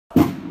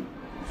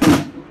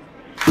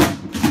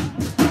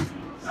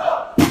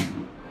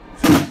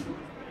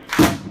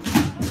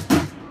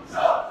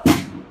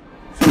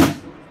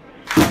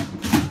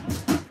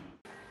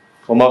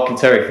Well, Mark and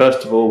Terry,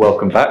 first of all,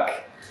 welcome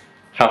back.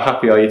 How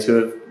happy are you to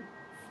have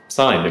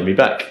signed and be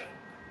back?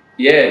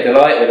 Yeah,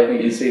 delighted. I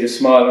think you can see the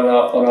smile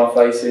on our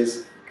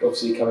faces.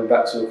 Obviously, coming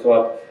back to a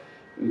club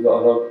we've got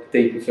a lot of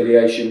deep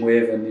affiliation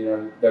with,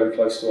 and very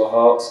close to our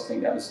hearts. I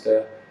think that was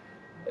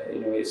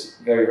it's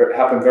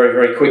happened very,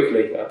 very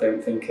quickly. I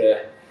don't think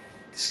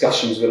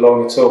discussions were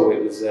long at all.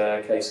 It was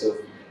a case of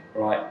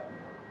right,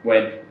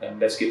 when, and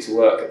let's get to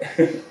work.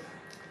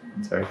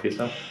 Sorry for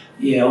yourself.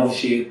 Yeah,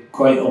 obviously a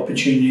great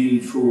opportunity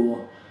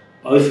for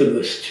both of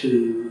us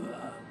to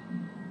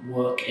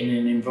work in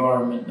an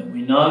environment that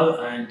we know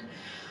and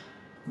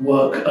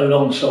work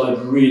alongside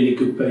really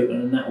good people,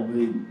 and that will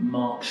be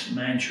Mark's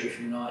mantra, if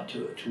you like,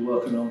 to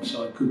work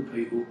alongside good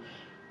people,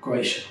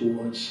 great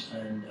supporters,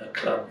 and a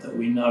club that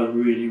we know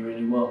really,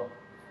 really well.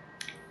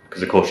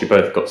 Because of course you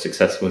both got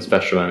successful and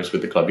special moments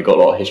with the club. You've got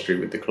a lot of history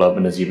with the club,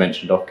 and as you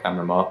mentioned off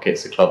camera, Mark,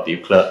 it's a club that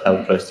you've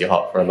held close to your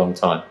heart for a long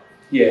time.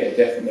 Yeah,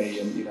 definitely,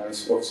 and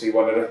it's obviously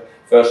one of the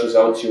first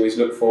results you always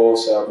look for,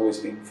 so I've always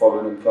been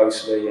following them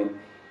closely, and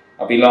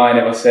I'd be lying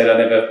if I said I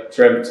never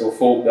dreamt or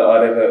thought that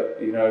I'd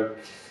ever,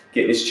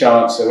 get this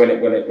chance. So when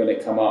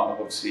it come up, I've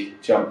obviously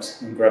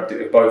jumped and grabbed it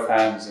with both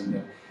hands,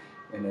 and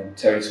then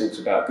Terry talks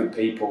about good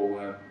people.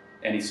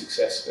 Any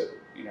success that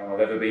I've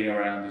ever been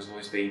around has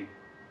always been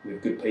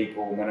with good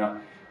people. And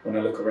when I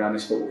look around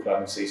this football club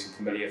and see some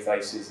familiar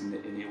faces in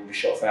the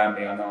Aldershot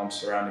family, I know I'm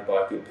surrounded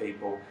by good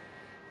people.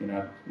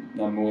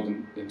 None more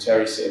than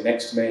Terry sitting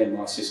next to me, and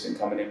my assistant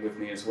coming in with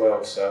me as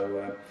well.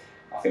 So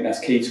I think that's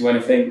key to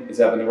anything, is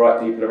having the right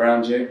people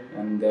around you.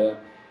 And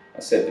I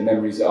said the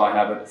memories that I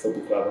have at the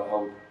football club I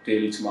hold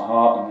dearly to my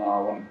heart, and I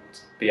want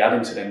to be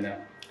adding to them now.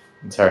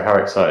 And Terry, how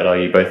excited are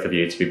you, both of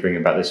you, to be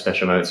bringing back those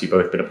special moments you've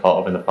both been a part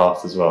of in the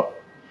past as well?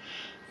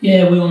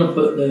 Yeah, we want to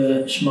put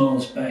the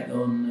smiles back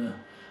on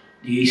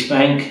the East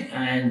Bank,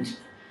 and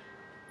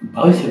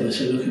both of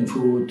us are looking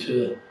forward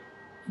to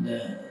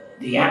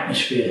the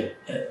atmosphere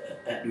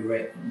at the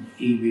Rec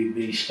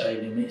EBB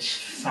Stadium. It's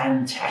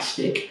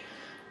fantastic,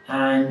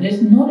 and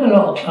there's not a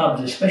lot of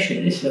clubs, especially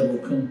at this level,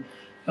 can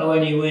go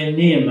anywhere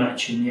near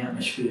matching the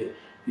atmosphere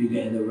you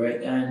get in the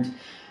Rec, and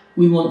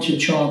we want to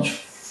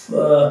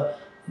transfer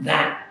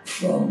that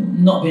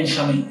from not being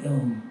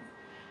something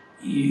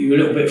you're a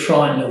little bit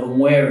frightened of and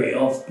wary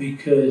of,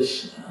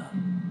 because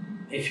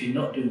if you're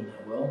not doing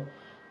that well,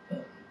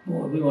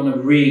 we want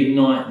to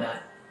reignite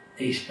that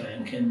East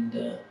Bank,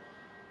 and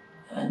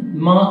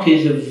Mark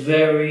is a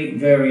very,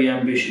 very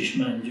ambitious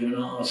manager, and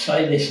I'll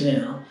say this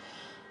now,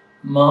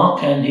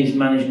 Mark and his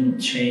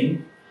management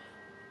team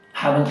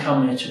haven't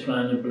come here to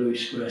play in the Blue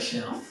Square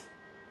South.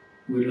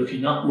 We're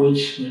looking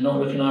upwards, we're not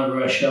looking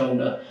over our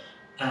shoulder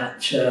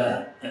at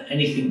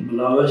anything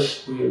below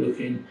us, we're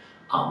looking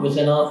upwards,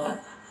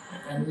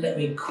 and let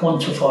me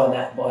quantify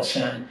that by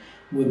saying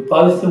we're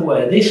both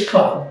aware this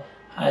club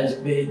has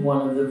been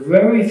one of the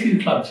very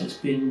few clubs that's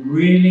been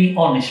really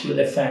honest with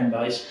their fan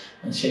base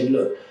and said,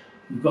 look,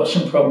 we've got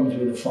some problems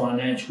with the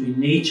finance, we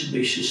need to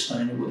be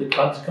sustainable. The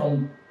club's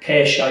gone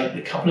pear-shaped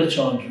a couple of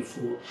times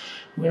before.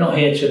 We're not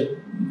here to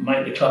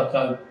make the club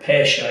go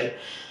pear-shaped,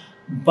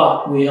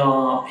 but we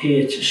are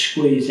here to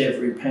squeeze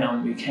every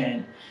pound we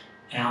can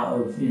out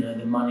of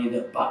the money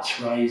that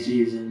Butts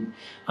raises, and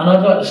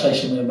I'd like to say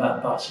something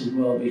about Butts as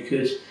well,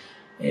 because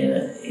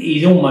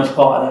he's almost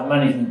part of that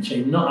management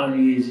team. Not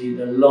only is he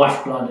the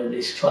lifeblood of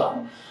this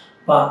club,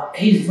 but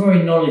he's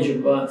very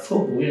knowledgeable about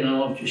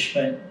football. I've just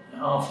spent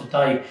half a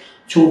day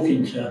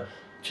talking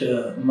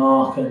to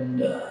Mark,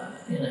 and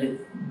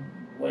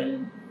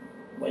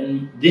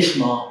when this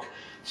Mark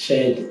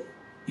said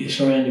you're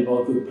surrounded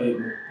by good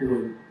people,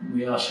 boy,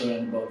 we are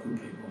surrounded by good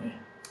people here.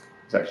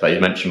 Exactly, like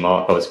you mentioned,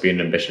 Mark, obviously being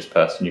an ambitious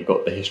person, you've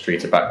got the history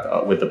to back that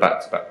up with the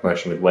back-to-back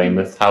promotion with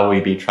Weymouth. How will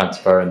you be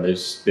transferring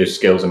those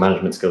skills and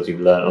management skills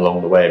you've learned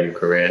along the way of your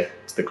career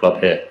to the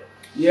club here?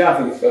 Yeah, I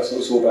think first of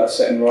all it's all about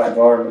setting the right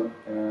environment.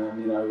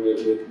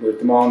 We're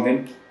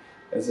demanding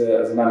as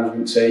a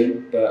management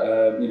team,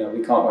 but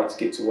we can't wait to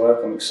get to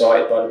work. I'm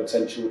excited by the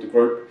potential of the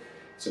group.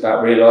 It's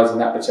about realising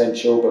that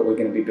potential, but we're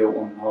going to be built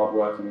on hard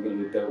work, and we're going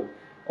to be built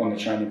on the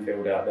training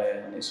field out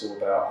there, and it's all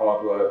about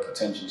hard work,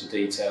 attention to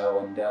detail,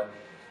 and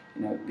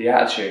the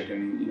attitude.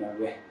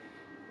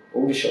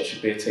 Aldershot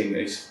should be a team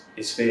that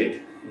is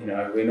feared.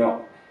 We're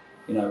not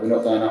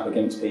going up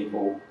against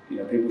people.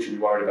 People should be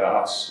worried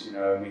about us.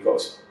 And we've got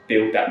to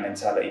build that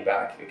mentality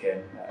back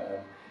again.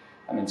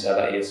 That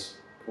mentality is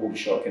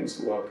Aldershot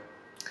against the world.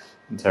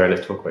 And Terry,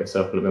 let's talk about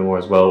yourself a little bit more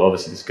as well.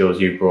 Obviously, the skills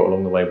you've brought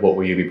along the way. What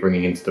will you be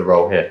bringing into the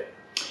role here?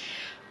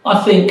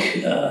 I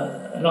think,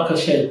 like I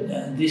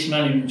said, this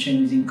management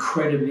team is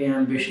incredibly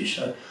ambitious.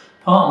 So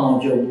part of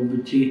my job will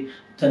be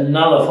to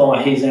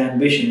nullify his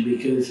ambition,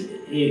 because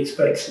he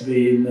expects to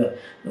be in the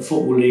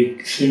Football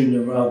League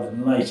sooner rather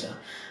than later.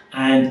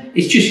 And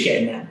it's just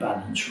getting that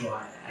balance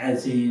right.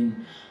 As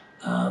in,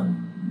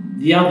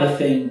 the other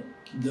thing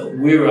that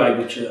we're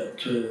able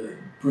to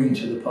bring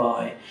to the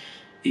party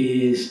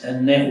is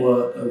a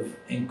network of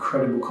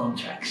incredible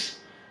contacts.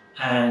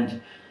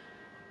 And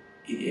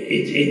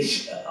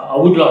I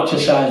would like to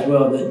say as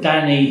well that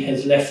Danny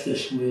has left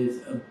us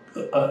with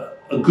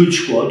a a good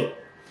squad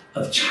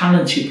of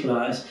talented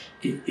players.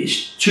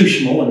 It's too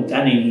small, and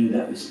Danny knew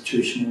that was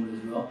too small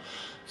as well.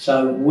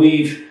 So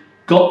we've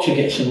got to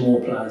get some more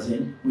players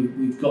in.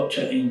 We've got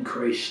to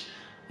increase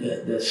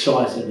the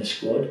size of the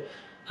squad.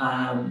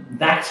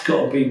 That's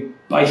got to be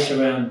based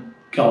around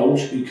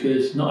goals,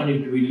 because not only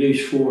did we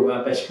lose 4 of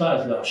our best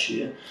players last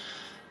year,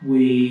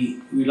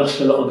 we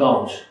lost a lot of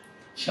goals.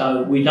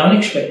 So we don't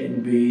expect it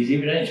to be easy.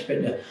 We don't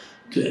expect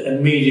to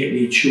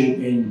immediately chalk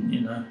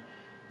in,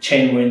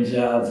 10 wins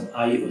out of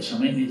 8 or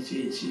something.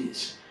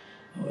 It's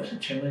what was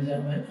it, 10 wins out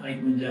of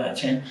 8 wins out of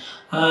 10.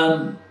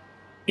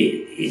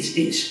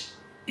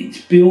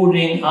 It's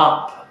building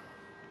up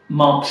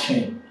Mark's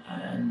team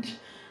and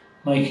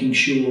making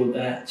sure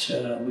that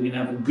we can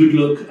have a good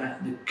look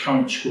at the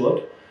current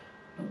squad,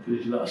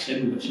 because like I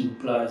said, we've got some good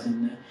players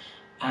in there,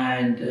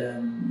 and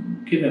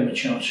give them a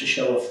chance to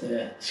show off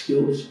their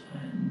skills,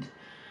 and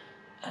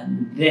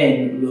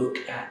then look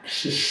at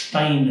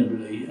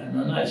sustainably. And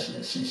I know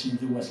it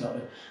seems almost like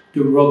a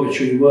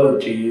derogatory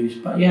word to use,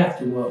 but you have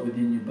to work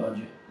within your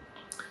budget.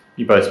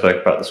 You both spoke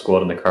about the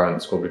squad and the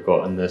current squad we've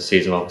got and the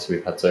season obviously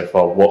we've had so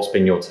far. What's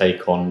been your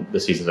take on the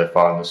season so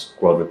far and the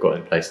squad we've got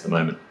in place at the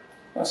moment?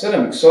 I said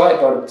I'm excited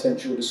by the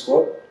potential of the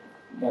squad.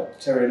 Like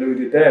Terry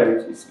alluded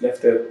there, we've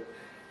left a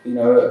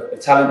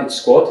talented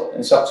squad,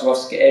 and it's up to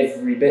us to get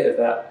every bit of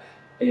that.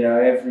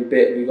 Every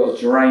bit, we've got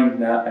to drain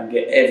that and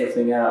get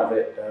everything out of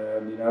it.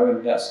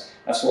 And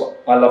that's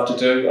what I love to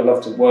do. I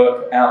love to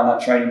work out on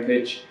that training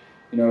pitch.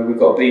 We've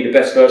got to be the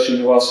best version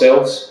of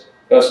ourselves.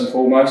 First and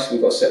foremost,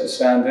 we've got to set the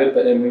standard,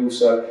 but then we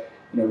also,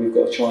 we've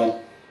got to try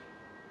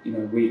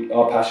and,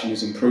 our passion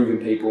is improving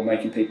people,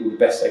 making people the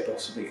best they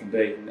possibly can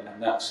be, and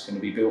that's going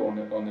to be built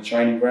on the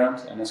training ground,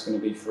 and that's going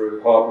to be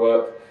through hard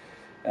work.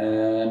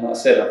 And like I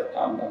said,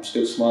 I'm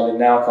still smiling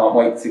now. I can't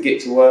wait to get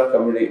to work.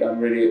 I'm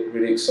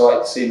really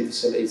excited seeing the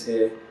facilities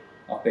here.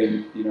 I've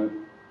been,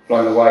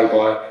 blown away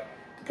by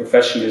the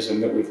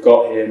professionalism that we've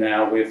got here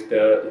now with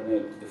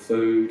the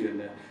food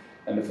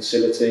and the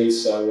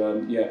facilities.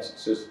 So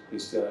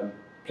there's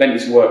plenty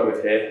to work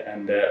with here,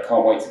 and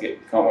can't wait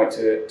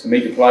to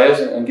meet the players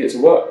and get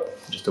to work.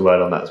 Just a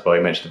word on that as well.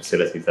 You mentioned the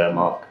facilities there,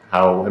 Mark.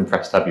 How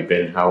impressed have you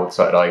been? How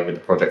excited are you with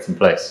the project in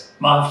place?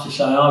 I have to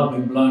say I've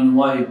been blown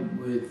away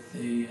with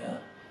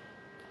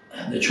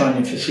the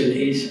training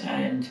facilities,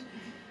 and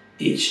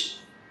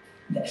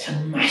that's a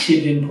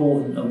massive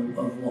importance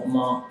of what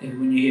Mark.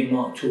 When you hear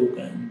Mark talk,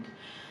 and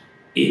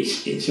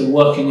it's a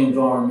working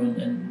environment,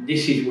 and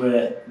this is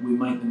where we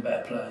make them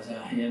better players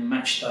out here.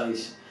 Match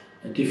days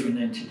a different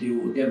entity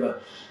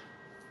altogether.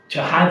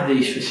 To have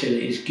these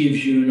facilities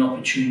gives you an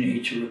opportunity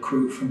to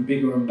recruit from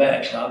bigger and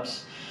better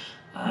clubs,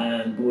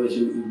 and boys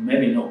who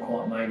maybe not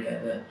quite made it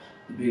at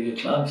the bigger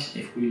clubs.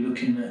 If we're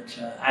looking at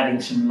adding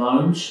some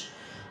loans,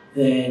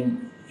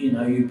 then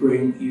you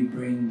bring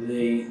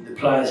the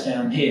players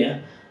down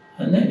here,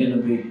 and they're going to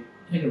be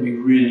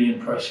really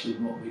impressed with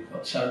what we've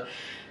got. So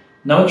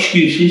no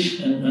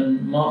excuses,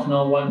 and Mark and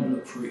I won't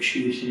look for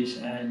excuses,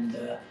 and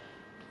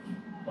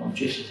I'm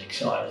just as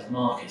excited as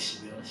Mark is,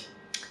 to be honest.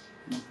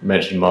 You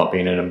mentioned Mark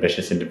being an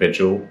ambitious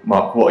individual.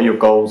 Mark, what are your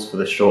goals for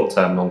the short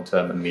term, long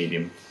term and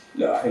medium?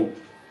 Look, I think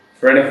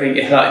for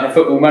anything like in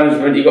football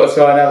management, you've got to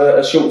try and have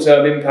a short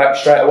term impact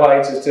straight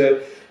away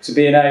to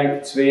be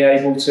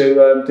able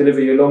to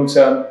deliver your long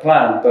term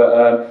plan.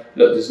 But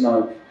look, there's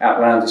no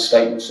outlandish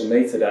statements from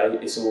me today.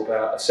 It's all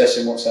about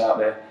assessing what's out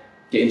there,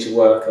 getting to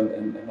work,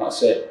 and like I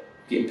said,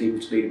 getting people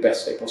to be the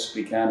best they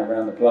possibly can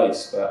around the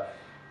place. But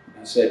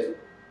like I said,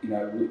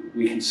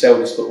 we can sell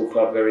this football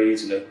club very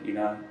easily.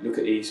 Look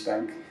at the East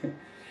Bank,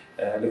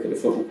 look at the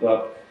football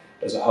club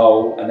as a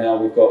whole, and now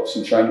we've got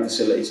some training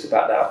facilities to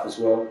back that up as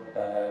well.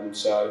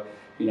 So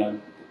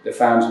the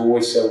fans will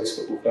always sell this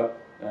football club.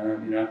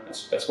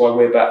 That's why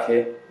we're back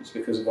here. It's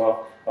because of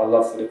our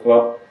love for the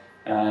club,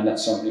 and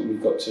that's something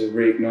we've got to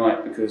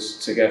reignite, because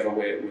together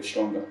we're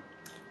stronger.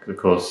 Of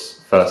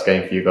course, first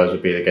game for you guys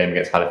would be the game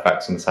against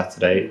Halifax on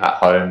Saturday at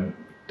home.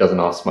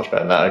 Doesn't ask much better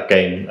than that. A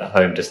game at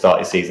home to start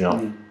your season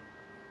off.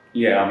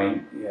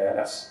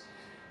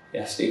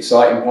 That's the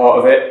exciting part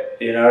of it,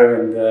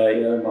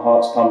 and my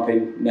heart's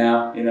pumping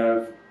now,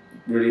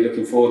 really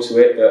looking forward to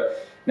it.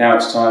 But now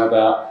it's time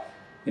about,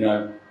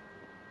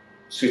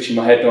 switching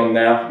my head on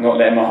now, not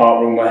letting my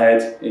heart rule my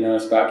head.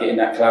 It's about getting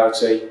that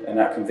clarity and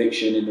that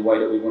conviction in the way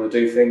that we want to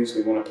do things.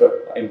 We want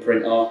to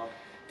imprint our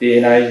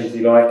DNA, if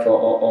you like,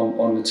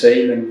 on the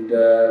team, and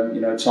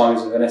time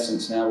is of an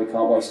essence now. We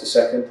can't waste a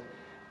second.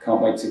 Can't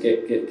wait to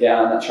get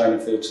out on that training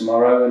field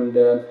tomorrow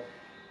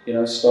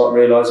and start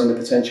realising the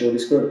potential of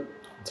this group.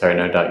 Terry,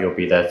 no doubt you'll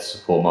be there to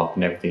support Mark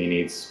and everything he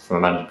needs from a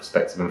manager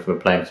perspective and from a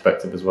playing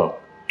perspective as well.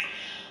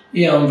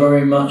 Yeah, I'm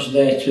very much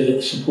there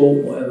to support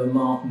whatever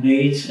Mark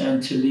needs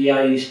and to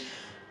liaise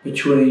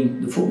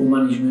between the football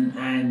management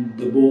and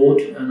the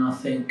board, and I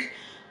think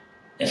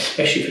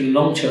especially for the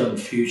long-term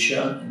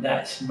future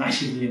that's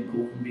massively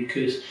important,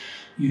 because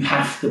you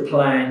have to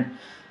plan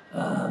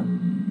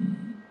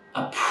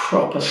a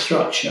proper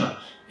structure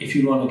if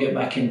you want to get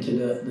back into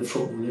the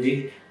Football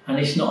League. And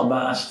it's not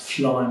about us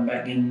flying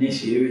back in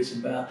this year, it's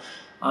about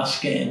us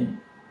getting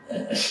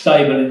a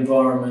stable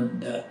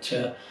environment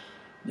that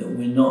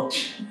we're not,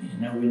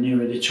 we're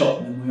nearer the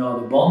top than we are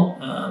the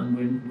bottom.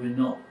 We're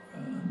not,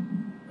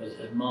 as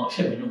Mark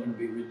said, we're not going to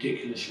be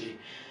ridiculously,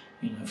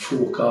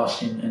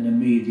 forecasting an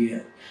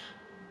immediate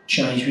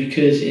change,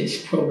 because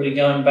it's probably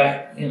going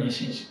back,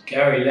 since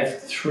Gary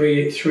left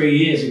three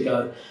years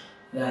ago,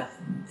 that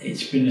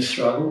it's been a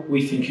struggle.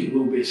 We think it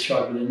will be a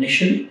struggle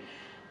initially,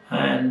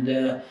 and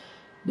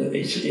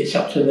it's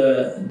up to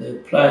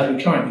the players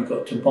we currently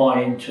got to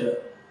buy into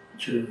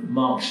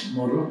Mark's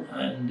model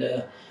and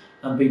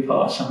be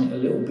part of something a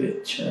little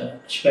bit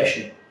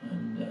special,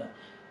 and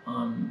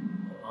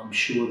I'm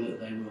sure that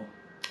they will.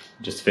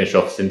 Just to finish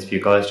off this interview,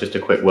 guys, just a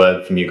quick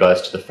word from you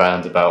guys to the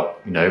fans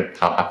about,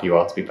 how happy you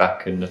are to be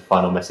back, and the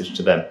final message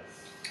to them.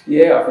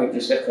 Yeah, I think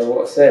just echo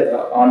what I said.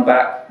 I'm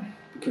back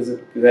because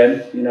of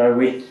them.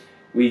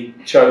 We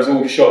chose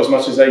Aldershot as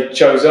much as they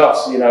chose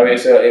us.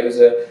 It was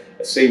a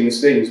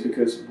seamless thing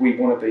because we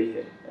want to be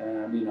here.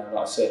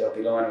 Like I said, I'll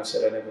be lying. I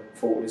said I never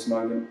thought of this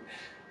moment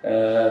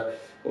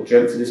or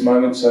dreamt of this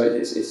moment. So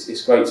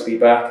it's great to be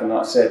back. And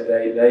like I said,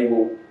 they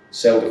will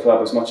sell the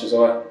club as much as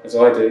I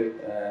do.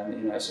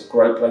 It's a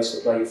great place to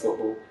play your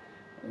football.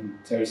 And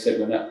Terry said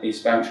when that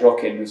East Bank's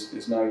rocking,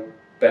 there's no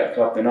better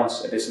club than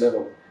us at this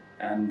level.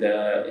 And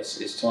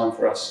it's time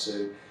for us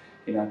to,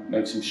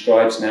 make some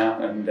strides now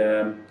and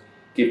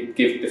give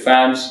the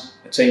fans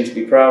a team to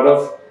be proud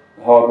of,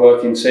 a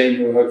hard-working team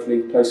who will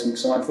hopefully play some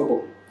exciting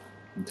football.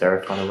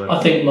 Derek, final word.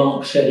 I think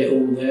Mark said it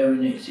all there,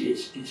 and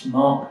it's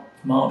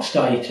Mark's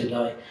day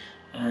today,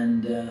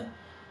 and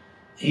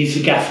he's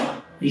the gaffer.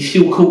 He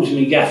still calls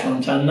me gaffer.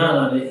 I'm saying,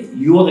 no,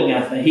 you're the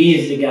gaffer. He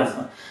is the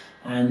gaffer,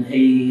 and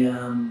he'll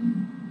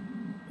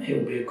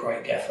be a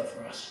great gaffer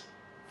for us.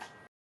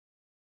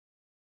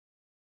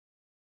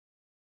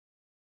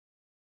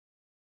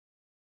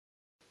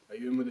 Are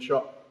you in with a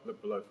shot?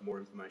 Look below for more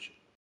information.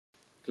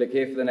 Click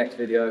here for the next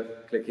video.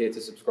 Click here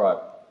to subscribe.